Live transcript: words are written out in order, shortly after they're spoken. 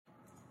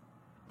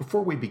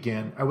Before we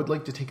begin, I would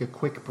like to take a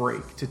quick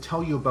break to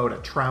tell you about a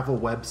travel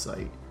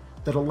website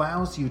that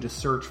allows you to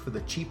search for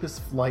the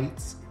cheapest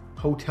flights,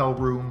 hotel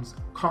rooms,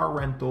 car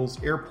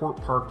rentals, airport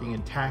parking,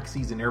 and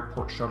taxis and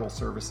airport shuttle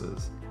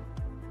services.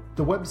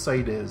 The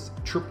website is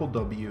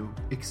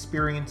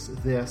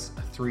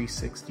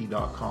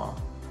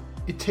www.experiencethis360.com.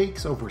 It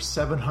takes over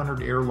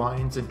 700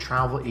 airlines and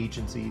travel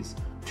agencies,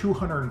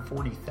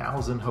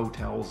 240,000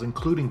 hotels,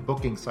 including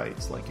booking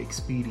sites like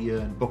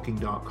Expedia and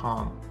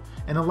Booking.com,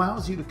 and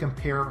allows you to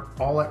compare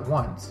all at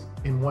once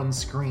in one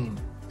screen,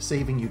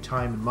 saving you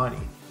time and money.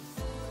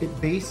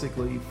 It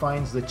basically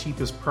finds the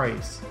cheapest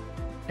price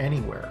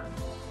anywhere.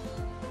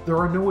 There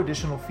are no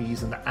additional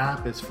fees and the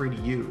app is free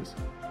to use.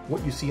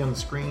 What you see on the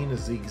screen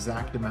is the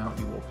exact amount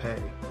you will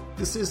pay.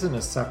 This isn't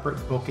a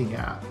separate booking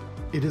app.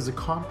 It is a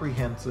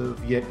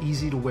comprehensive yet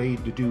easy way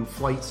to do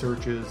flight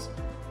searches,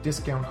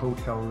 discount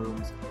hotel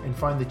rooms, and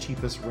find the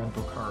cheapest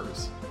rental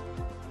cars.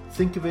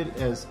 Think of it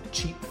as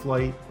cheap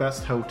flight,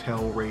 best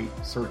hotel rate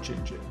search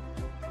engine.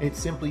 It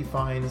simply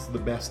finds the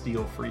best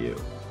deal for you.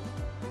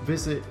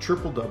 Visit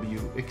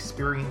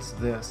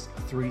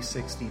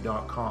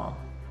www.experiencethis360.com.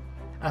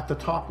 At the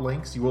top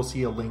links, you will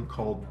see a link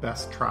called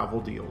Best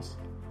Travel Deals.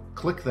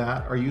 Click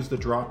that or use the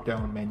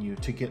drop-down menu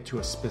to get to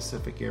a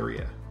specific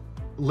area.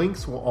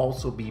 Links will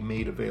also be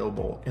made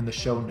available in the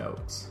show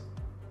notes.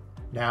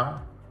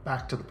 Now,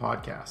 back to the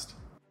podcast.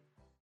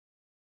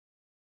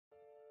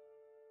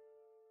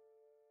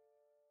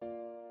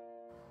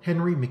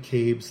 Henry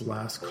McCabe's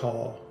last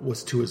call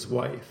was to his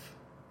wife.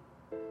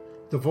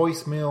 The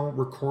voicemail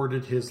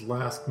recorded his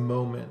last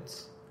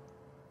moments,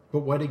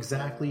 but what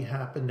exactly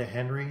happened to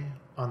Henry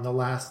on the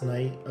last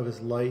night of his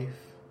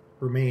life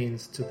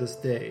remains to this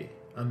day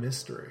a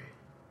mystery.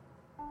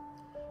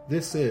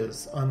 This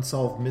is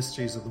Unsolved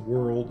Mysteries of the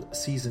World,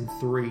 Season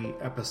 3,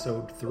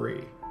 Episode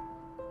 3.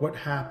 What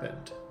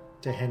happened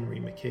to Henry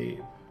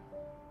McCabe?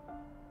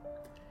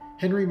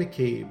 Henry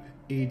McCabe,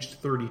 aged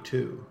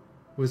 32,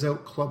 was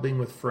out clubbing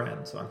with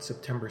friends on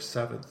September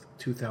 7th,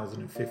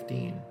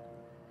 2015.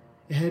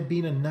 It had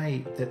been a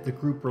night that the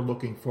group were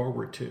looking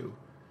forward to,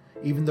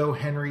 even though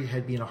Henry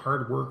had been a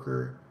hard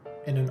worker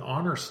and an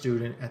honor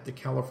student at the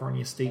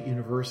California State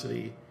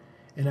University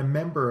and a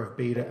member of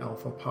Beta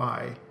Alpha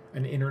Pi,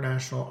 an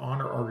international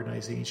honor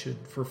organization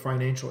for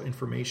financial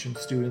information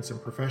students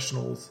and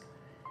professionals.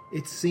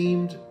 It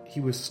seemed he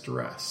was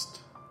stressed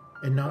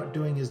and not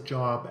doing his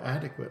job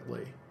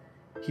adequately.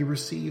 He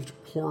received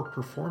poor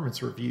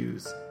performance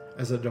reviews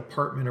as a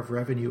Department of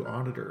Revenue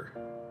auditor.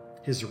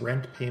 His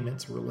rent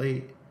payments were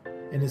late,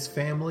 and his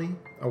family,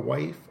 a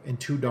wife and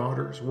 2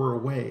 daughters, were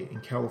away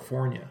in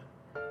California,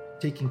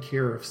 taking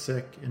care of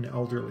sick and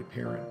elderly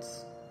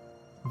parents.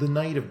 The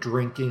night of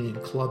drinking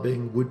and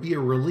clubbing would be a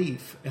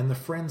relief, and the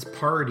friends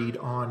partied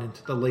on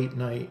into the late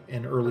night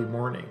and early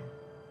morning.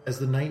 As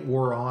the night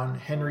wore on,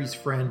 Henry's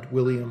friend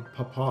William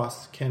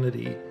Papas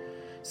Kennedy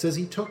says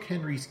he took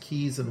Henry's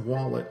keys and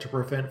wallet to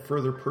prevent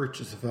further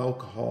purchase of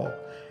alcohol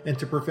and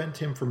to prevent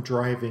him from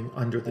driving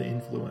under the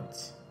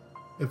influence.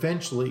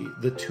 Eventually,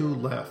 the two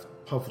left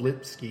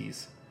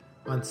Pavlitsky's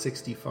on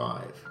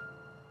 65,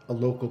 a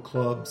local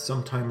club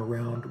sometime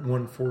around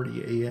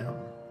 1:40 a.m.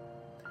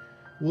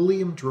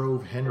 William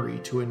drove Henry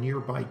to a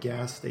nearby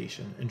gas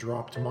station and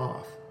dropped him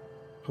off.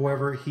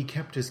 However, he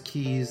kept his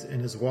keys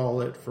and his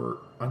wallet for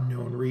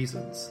unknown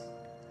reasons.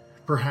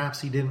 Perhaps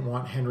he didn't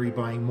want Henry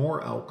buying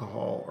more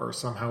alcohol or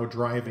somehow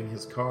driving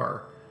his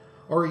car,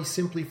 or he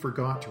simply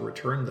forgot to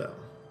return them.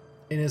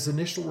 In his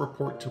initial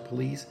report to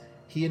police,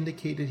 he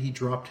indicated he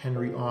dropped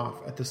Henry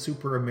off at the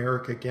Super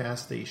America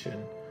gas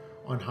station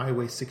on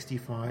Highway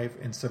 65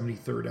 and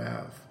 73rd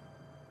Ave.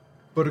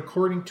 But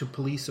according to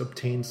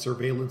police-obtained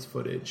surveillance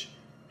footage,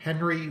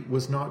 Henry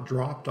was not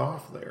dropped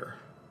off there,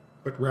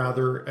 but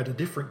rather at a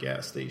different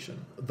gas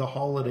station, the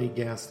Holiday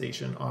gas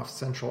station off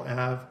Central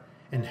Ave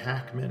and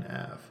Hackman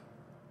Ave.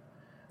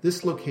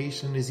 This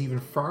location is even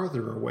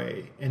farther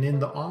away and in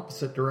the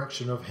opposite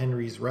direction of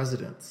Henry's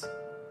residence.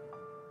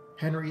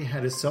 Henry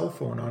had his cell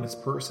phone on his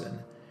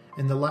person,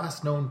 and the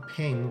last known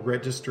ping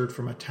registered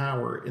from a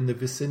tower in the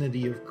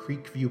vicinity of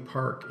Creekview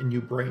Park in New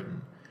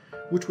Brighton,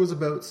 which was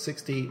about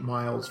 6 to 8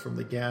 miles from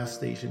the gas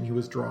station he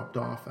was dropped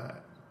off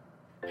at.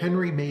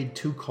 Henry made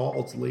 2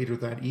 calls later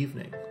that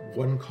evening.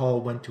 One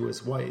call went to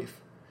his wife,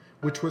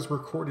 which was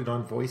recorded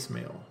on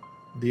voicemail.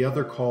 The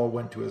other call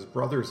went to his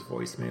brother's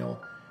voicemail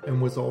and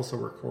was also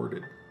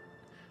recorded.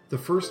 The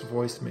first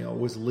voicemail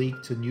was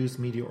leaked to news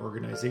media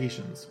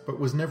organizations, but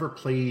was never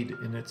played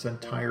in its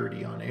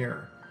entirety on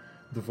air.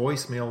 The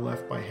voicemail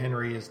left by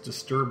Henry is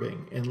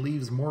disturbing and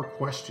leaves more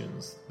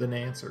questions than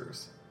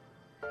answers.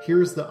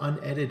 Here's the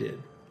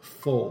unedited,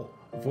 full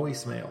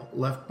voicemail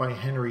left by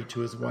Henry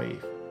to his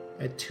wife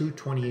at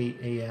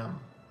 2:28 a.m.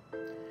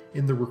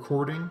 In the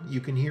recording,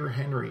 you can hear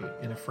Henry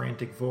in a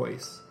frantic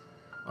voice,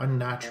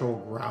 unnatural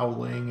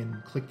growling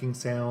and clicking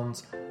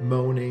sounds,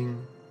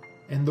 moaning,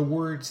 and the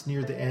words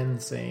near the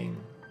end saying,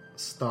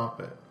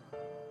 "Stop it."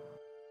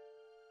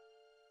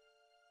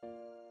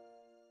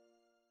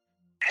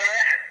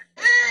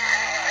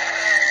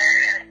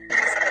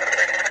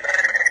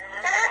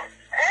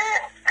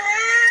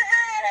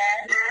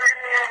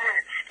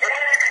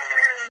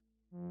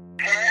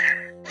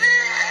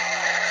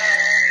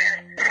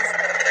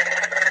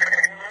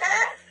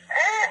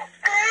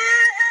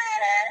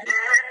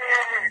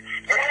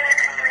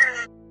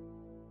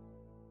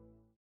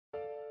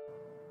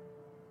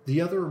 The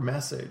other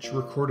message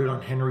recorded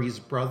on Henry's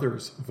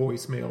brother's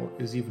voicemail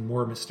is even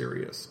more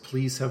mysterious.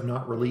 Police have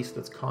not released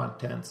its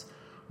contents,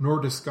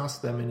 nor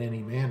discussed them in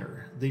any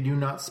manner. They do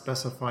not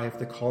specify if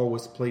the call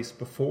was placed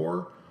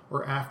before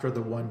or after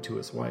the one to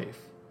his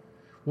wife.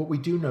 What we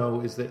do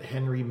know is that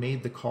Henry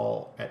made the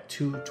call at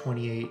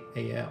 2:28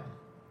 a.m.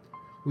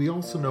 We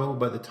also know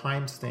by the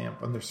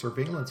timestamp on the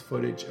surveillance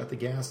footage at the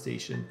gas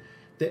station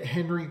that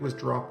Henry was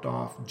dropped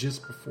off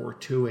just before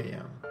 2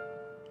 a.m.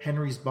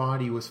 Henry's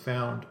body was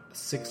found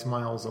 6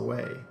 miles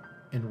away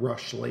in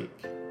Rush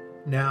Lake.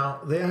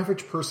 Now, the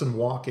average person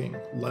walking,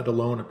 let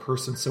alone a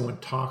person so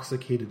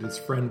intoxicated his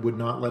friend would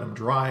not let him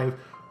drive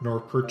nor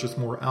purchase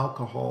more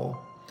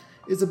alcohol,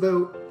 is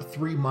about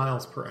 3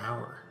 miles per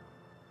hour.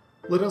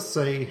 Let us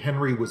say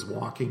Henry was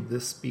walking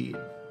this speed.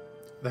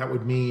 That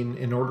would mean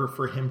in order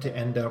for him to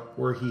end up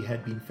where he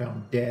had been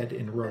found dead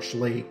in Rush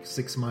Lake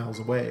 6 miles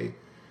away,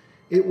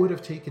 it would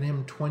have taken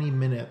him 20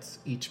 minutes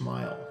each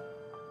mile.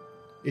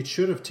 It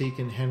should have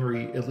taken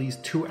Henry at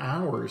least 2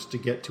 hours to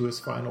get to his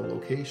final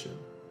location.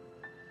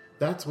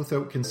 That's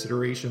without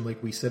consideration,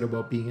 like we said,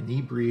 about being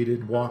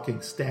inebriated,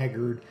 walking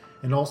staggered,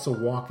 and also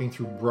walking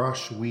through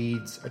brush,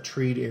 weeds, a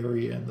trade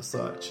area, and the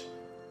such.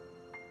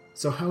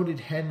 So how did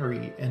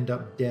Henry end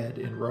up dead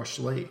in Rush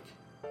Lake?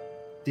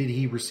 Did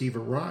he receive a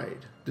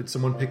ride? Did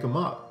someone pick him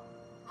up?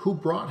 Who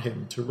brought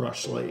him to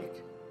Rush Lake?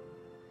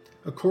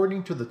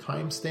 According to the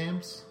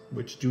timestamps,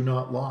 which do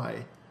not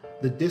lie,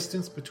 the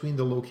distance between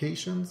the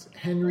locations,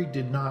 Henry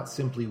did not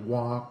simply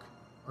walk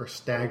or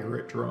stagger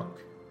it drunk.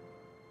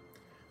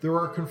 There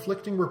are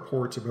conflicting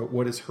reports about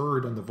what is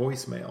heard on the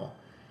voicemail,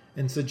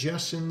 and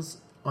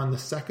suggestions on the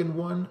second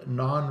one,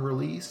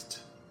 non-released.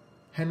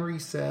 Henry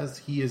says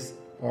he is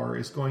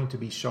going to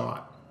be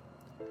shot.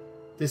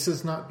 This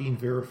has not been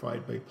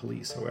verified by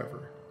police,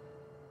 however.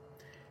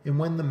 And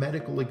when the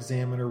medical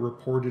examiner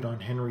reported on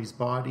Henry's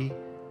body,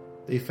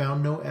 they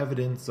found no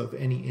evidence of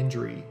any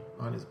injury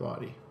on his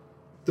body.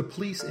 The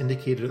police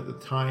indicated at the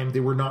time they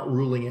were not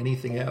ruling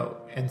anything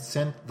out and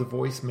sent the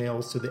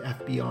voicemails to the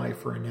FBI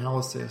for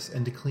analysis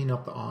and to clean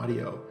up the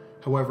audio.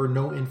 However,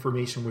 no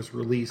information was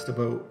released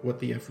about what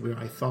the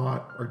FBI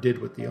thought or did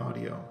with the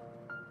audio.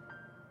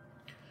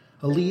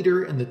 A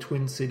leader in the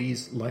Twin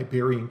Cities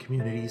Liberian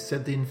community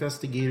said the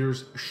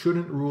investigators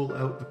shouldn't rule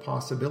out the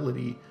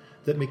possibility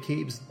that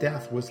McCabe's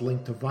death was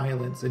linked to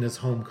violence in his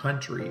home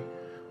country,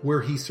 where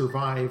he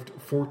survived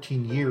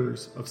 14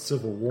 years of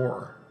civil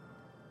war.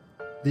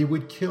 They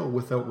would kill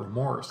without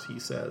remorse, he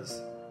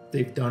says.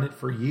 They've done it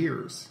for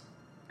years.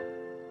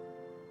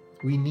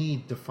 We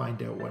need to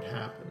find out what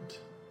happened.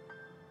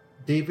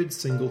 David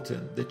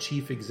Singleton, the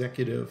chief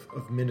executive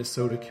of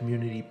Minnesota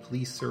Community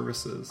Police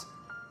Services,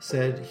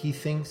 said he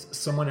thinks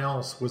someone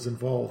else was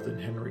involved in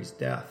Henry's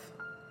death.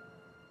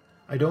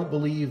 I don't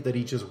believe that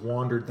he just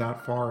wandered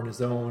that far on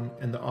his own,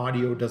 and the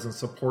audio doesn't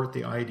support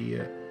the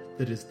idea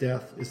that his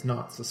death is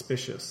not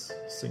suspicious,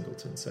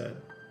 Singleton said.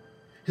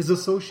 His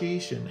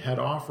association had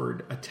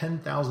offered a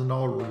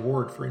 $10,000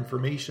 reward for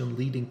information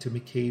leading to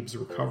McCabe's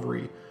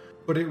recovery,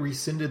 but it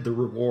rescinded the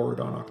reward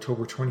on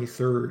October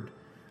 23rd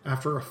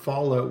after a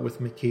fallout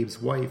with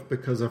McCabe's wife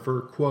because of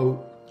her,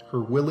 quote, her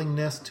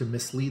willingness to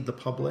mislead the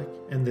public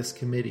and this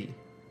committee,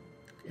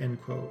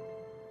 end quote.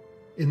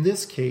 In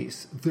this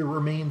case, there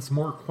remains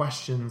more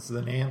questions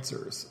than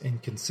answers.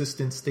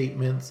 Inconsistent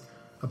statements,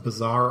 a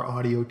bizarre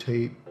audio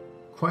tape,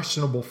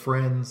 questionable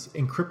friends,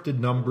 encrypted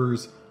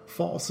numbers,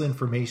 false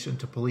information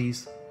to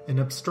police, and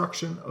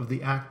obstruction of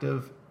the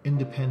active,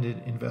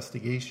 independent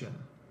investigation.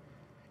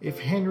 If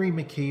Henry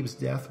McCabe's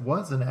death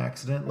was an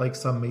accident, like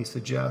some may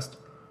suggest,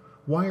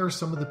 why are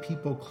some of the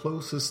people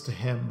closest to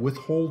him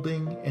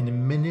withholding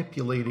and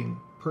manipulating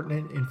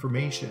pertinent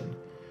information?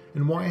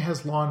 And why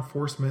has law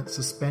enforcement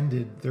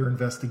suspended their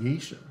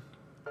investigation?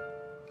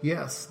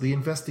 Yes, the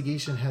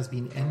investigation has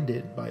been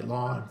ended by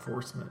law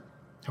enforcement.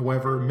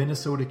 However,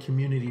 Minnesota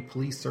Community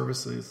Police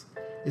Services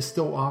is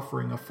still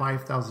offering a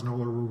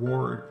 $5,000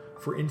 reward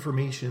for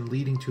information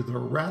leading to the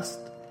arrest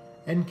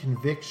and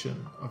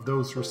conviction of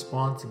those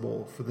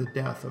responsible for the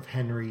death of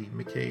Henry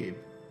McCabe.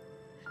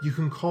 You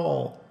can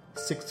call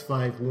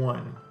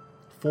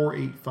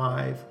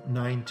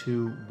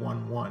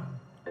 651-485-9211.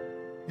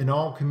 And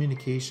all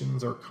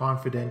communications are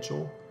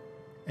confidential,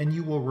 and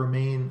you will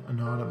remain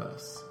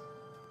anonymous.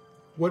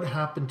 What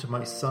happened to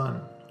my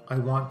son? I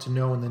want to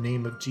know in the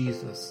name of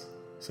Jesus,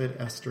 said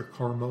Esther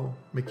Carmo,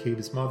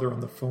 McCabe's mother, on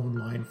the phone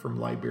line from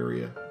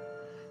Liberia.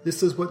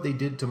 This is what they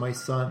did to my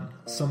son.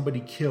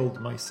 Somebody killed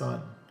my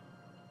son.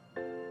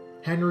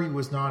 Henry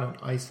was not an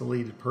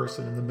isolated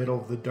person in the middle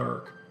of the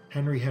dark.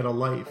 Henry had a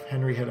life.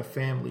 Henry had a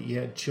family. He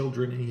had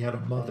children and he had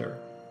a mother.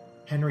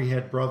 Henry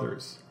had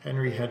brothers.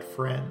 Henry had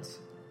friends,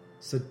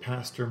 said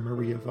Pastor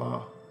Maria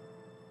Va.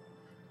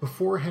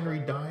 Before Henry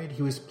died,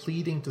 he was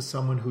pleading to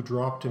someone who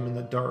dropped him in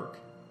the dark.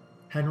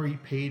 Henry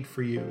paid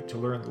for you to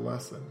learn the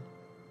lesson.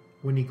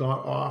 When he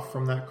got off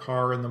from that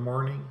car in the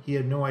morning, he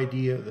had no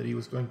idea that he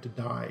was going to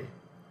die.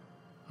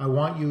 I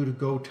want you to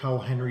go tell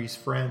Henry's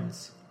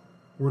friends.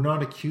 We're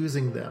not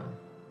accusing them,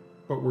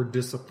 but we're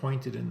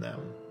disappointed in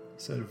them,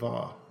 said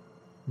Va.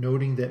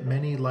 noting that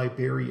many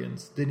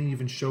Liberians didn't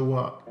even show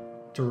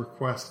up to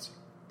request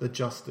the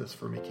justice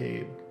for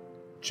McCabe.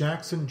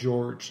 Jackson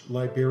George,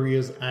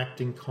 Liberia's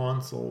acting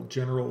consul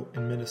general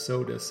in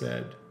Minnesota,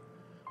 said,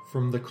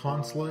 "From the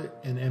consulate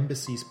and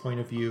embassy's point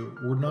of view,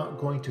 we're not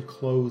going to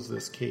close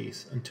this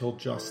case until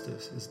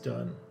justice is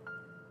done."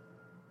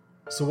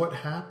 So what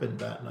happened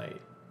that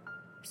night?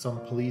 Some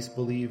police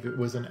believe it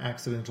was an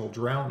accidental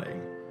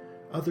drowning.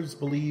 Others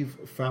believe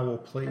foul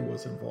play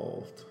was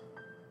involved.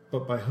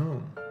 But by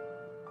whom?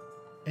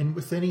 And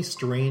with any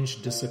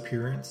strange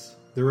disappearance,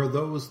 there are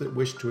those that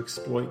wish to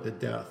exploit the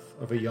death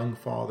of a young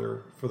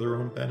father for their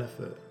own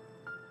benefit.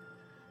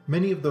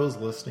 Many of those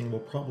listening will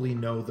probably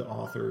know the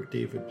author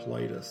David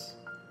Paulides,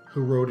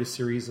 who wrote a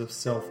series of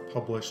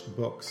self-published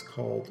books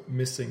called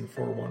Missing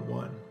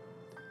 411.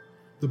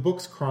 The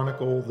books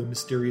chronicle the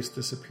mysterious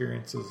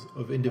disappearances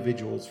of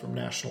individuals from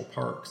national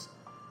parks.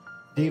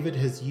 David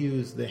has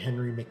used the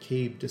Henry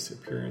McCabe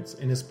disappearance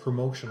in his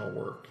promotional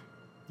work.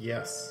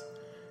 Yes,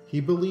 he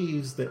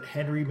believes that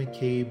Henry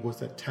McCabe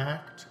was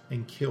attacked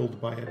and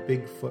killed by a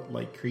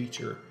Bigfoot-like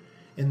creature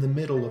in the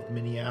middle of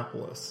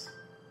Minneapolis.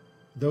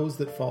 Those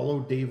that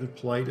follow David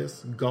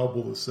Paulides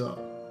gobble this up.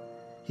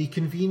 He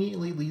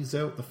conveniently leaves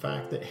out the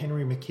fact that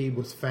Henry McCabe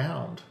was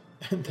found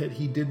and that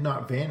he did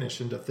not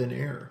vanish into thin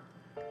air.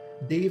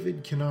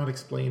 David cannot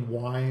explain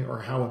why or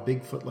how a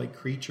Bigfoot-like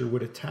creature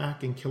would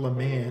attack and kill a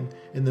man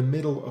in the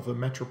middle of a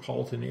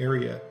metropolitan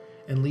area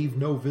and leave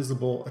no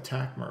visible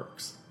attack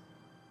marks.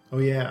 Oh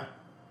yeah,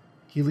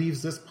 he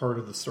leaves this part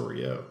of the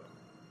story out.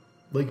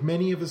 Like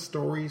many of his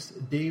stories,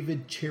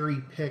 David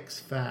cherry-picks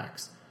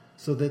facts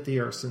so that they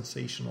are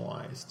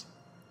sensationalized.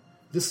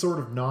 This sort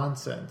of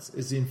nonsense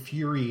is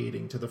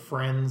infuriating to the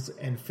friends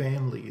and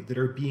family that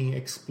are being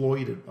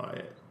exploited by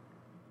it.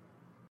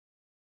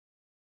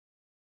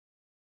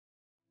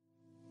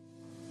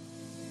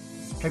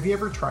 Have you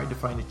ever tried to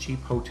find a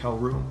cheap hotel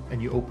room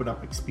and you open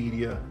up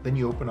Expedia, then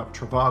you open up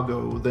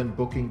Trivago, then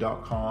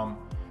Booking.com,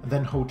 and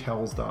then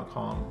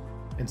Hotels.com,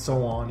 and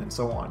so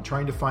on,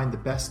 trying to find the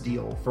best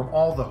deal from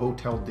all the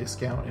hotel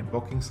discount and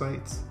booking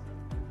sites?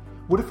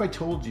 What if I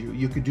told you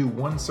you could do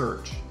one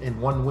search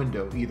in one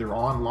window, either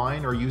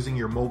online or using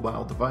your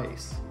mobile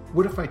device?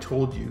 What if I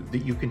told you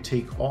that you can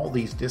take all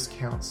these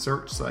discount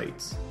search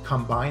sites,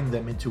 combine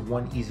them into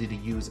one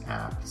easy-to-use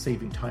app,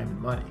 saving time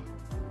and money?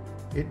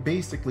 It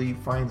basically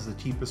finds the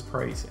cheapest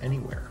price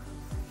anywhere.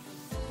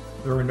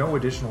 There are no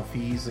additional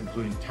fees,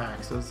 including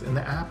taxes, and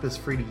the app is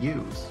free to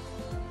use.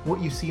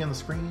 What you see on the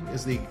screen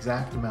is the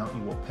exact amount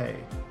you will pay.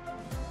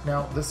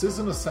 Now, this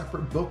isn't a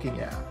separate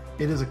booking app.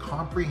 It is a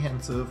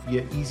comprehensive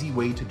yet easy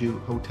way to do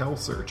hotel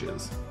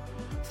searches.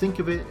 Think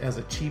of it as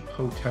a cheap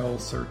hotel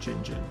search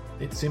engine.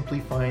 It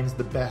simply finds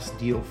the best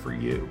deal for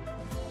you.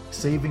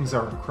 Savings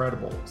are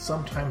incredible,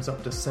 sometimes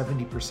up to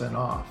 70%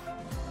 off.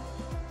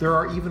 There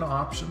are even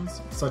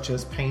options such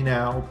as pay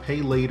now,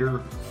 pay later,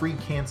 free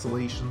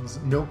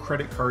cancellations, no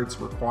credit cards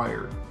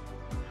required.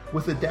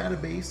 With a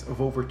database of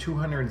over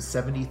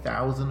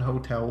 270,000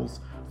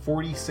 hotels,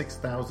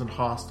 46,000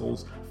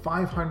 hostels,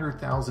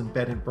 500,000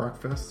 bed and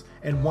breakfasts,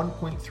 and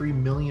 1.3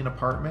 million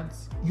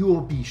apartments, you will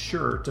be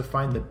sure to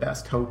find the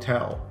best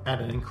hotel at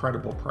an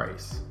incredible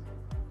price.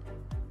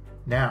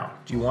 Now,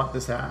 do you want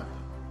this app?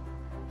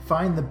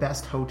 Find the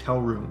best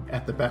hotel room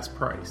at the best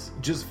price.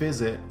 Just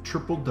visit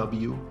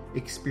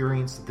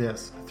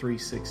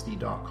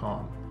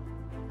www.experiencethis360.com.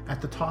 At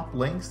the top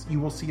links, you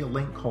will see a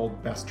link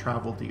called Best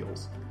Travel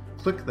Deals.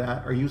 Click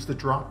that or use the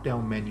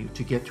drop-down menu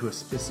to get to a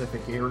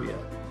specific area.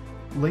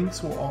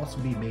 Links will also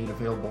be made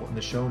available in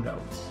the show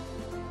notes.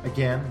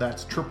 Again,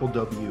 that's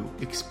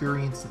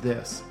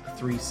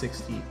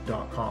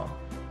www.experiencethis360.com.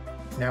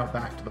 Now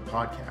back to the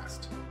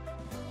podcast.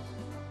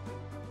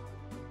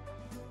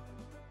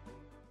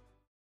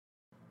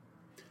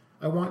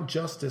 I want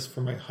justice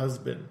for my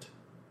husband.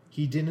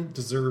 He didn't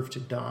deserve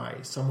to die.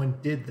 Someone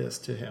did this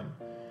to him.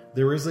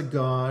 There is a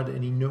God,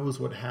 and he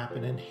knows what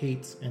happened and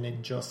hates an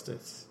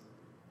injustice,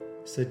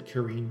 said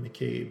Kareen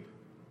McCabe.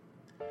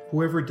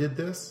 Whoever did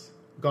this,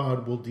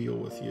 God will deal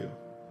with you.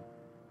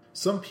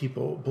 Some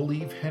people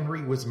believe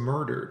Henry was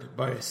murdered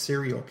by a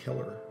serial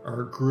killer,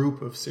 or a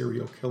group of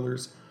serial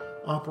killers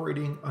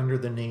operating under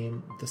the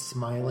name the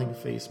Smiling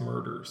Face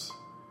Murders.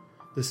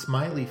 The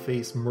Smiley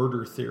Face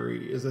murder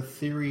theory is a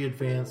theory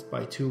advanced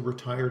by two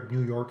retired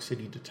New York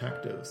City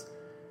detectives,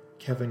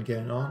 Kevin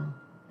Gannon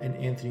and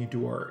Anthony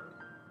Duarte,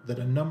 that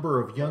a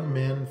number of young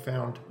men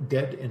found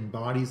dead in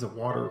bodies of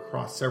water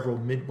across several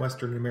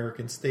Midwestern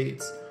American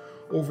states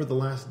over the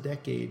last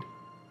decade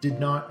did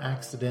not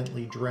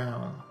accidentally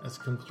drown, as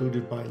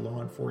concluded by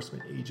law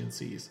enforcement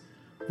agencies,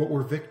 but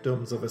were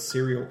victims of a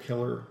serial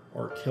killer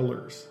or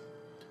killers.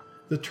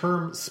 The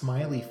term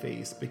smiley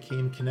face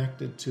became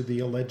connected to the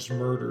alleged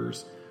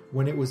murders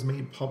when it was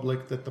made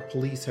public that the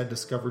police had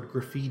discovered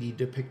graffiti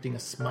depicting a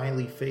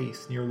smiley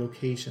face near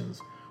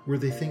locations where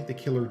they think the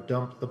killer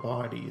dumped the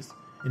bodies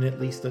in at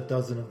least a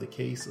dozen of the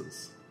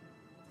cases.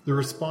 The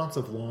response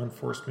of law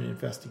enforcement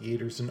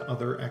investigators and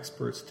other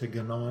experts to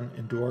Gannon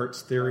and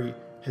Duarte's theory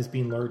has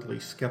been largely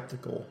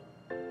skeptical.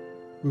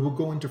 We will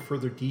go into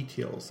further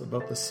details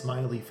about the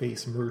smiley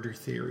face murder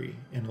theory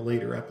in a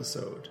later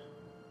episode.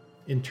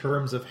 In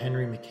terms of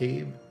Henry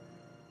McCabe,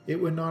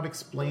 it would not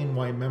explain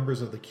why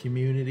members of the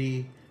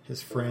community,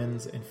 his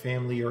friends, and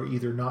family are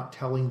either not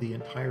telling the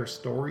entire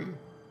story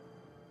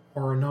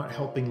or are not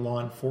helping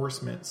law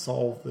enforcement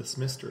solve this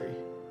mystery.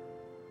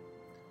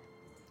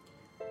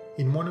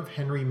 In one of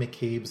Henry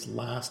McCabe's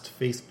last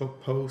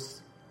Facebook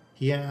posts,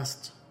 he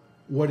asked,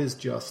 "What is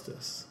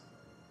justice?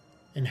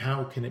 And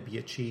how can it be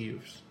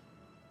achieved?"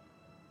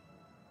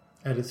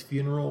 At his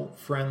funeral,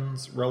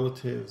 friends,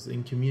 relatives,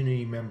 and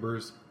community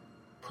members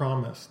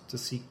promised to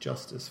seek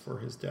justice for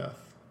his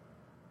death.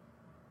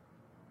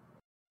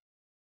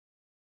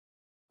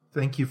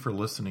 Thank you for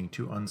listening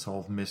to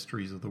Unsolved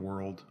Mysteries of the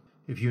World.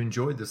 If you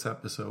enjoyed this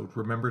episode,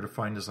 remember to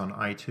find us on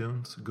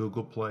iTunes,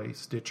 Google Play,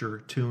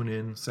 Stitcher,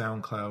 TuneIn,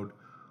 SoundCloud,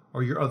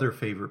 or your other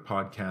favorite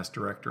podcast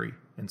directory,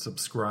 and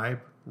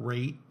subscribe,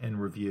 rate,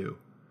 and review.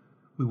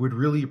 We would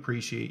really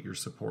appreciate your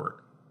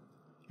support.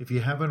 If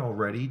you haven't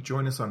already,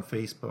 join us on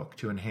Facebook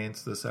to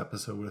enhance this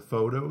episode with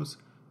photos,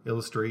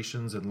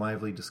 illustrations, and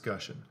lively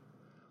discussion.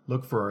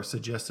 Look for our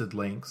suggested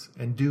links,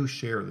 and do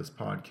share this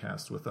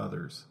podcast with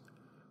others.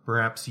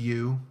 Perhaps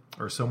you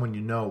or someone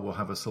you know will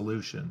have a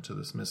solution to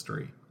this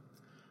mystery.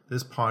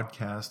 This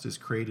podcast is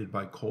created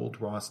by Cold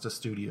Rasta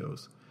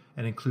Studios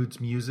and includes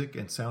music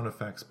and sound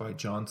effects by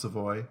John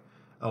Savoy,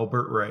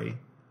 Albert Ray,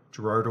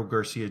 Gerardo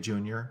Garcia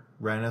Jr.,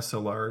 Rana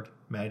Szilard,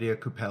 Mattia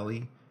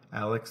Capelli,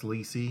 Alex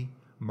Lisi,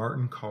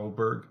 Martin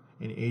Kahlberg,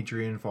 and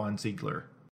Adrian von Ziegler.